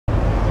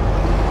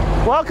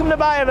Welcome to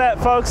Buy a Vet,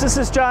 folks. This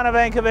is John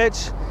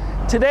Ivankovich.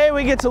 Today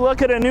we get to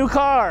look at a new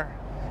car.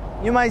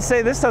 You might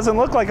say this doesn't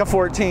look like a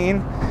 14,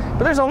 but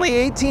there's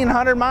only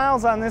 1,800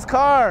 miles on this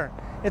car.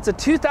 It's a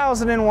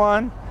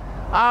 2001,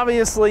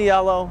 obviously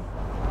yellow,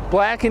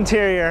 black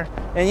interior,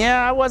 and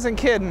yeah, I wasn't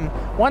kidding,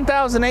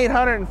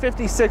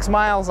 1,856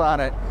 miles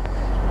on it.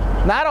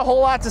 Not a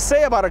whole lot to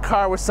say about a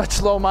car with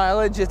such low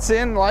mileage. It's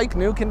in like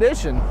new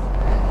condition.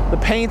 The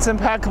paint's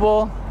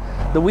impeccable,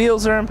 the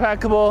wheels are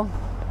impeccable.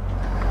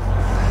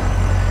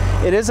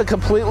 It is a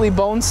completely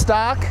bone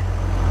stock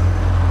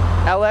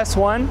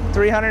LS1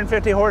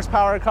 350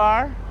 horsepower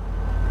car.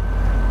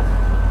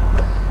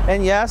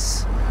 And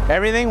yes,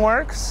 everything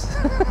works.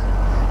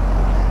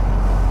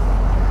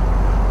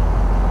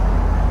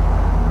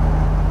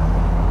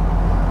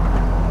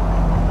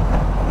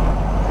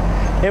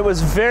 It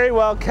was very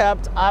well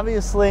kept,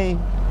 obviously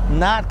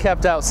not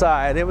kept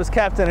outside. It was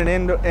kept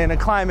in a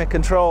climate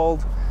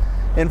controlled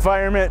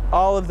environment.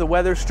 All of the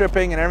weather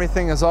stripping and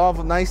everything is all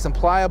nice and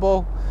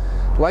pliable,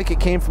 like it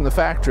came from the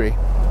factory.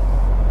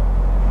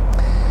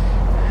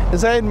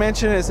 As I had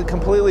mentioned, it's a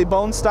completely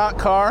bone stock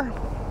car.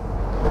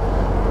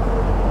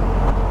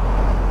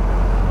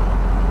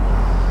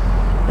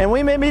 And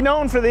we may be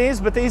known for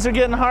these, but these are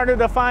getting harder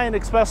to find,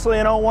 especially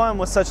in 01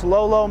 with such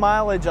low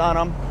mileage on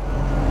them.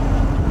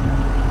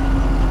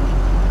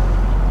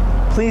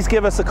 Please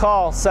give us a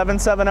call,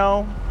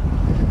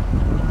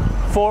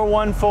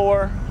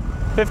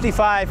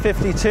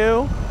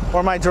 770-414-5552,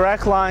 or my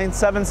direct line,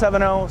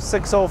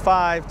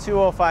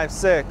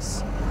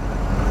 770-605-2056.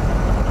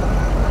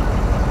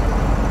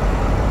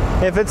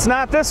 If it's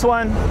not this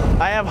one,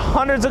 I have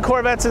hundreds of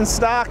Corvettes in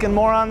stock and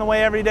more on the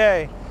way every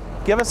day.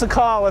 Give us a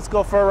call, let's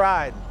go for a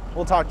ride.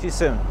 We'll talk to you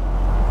soon.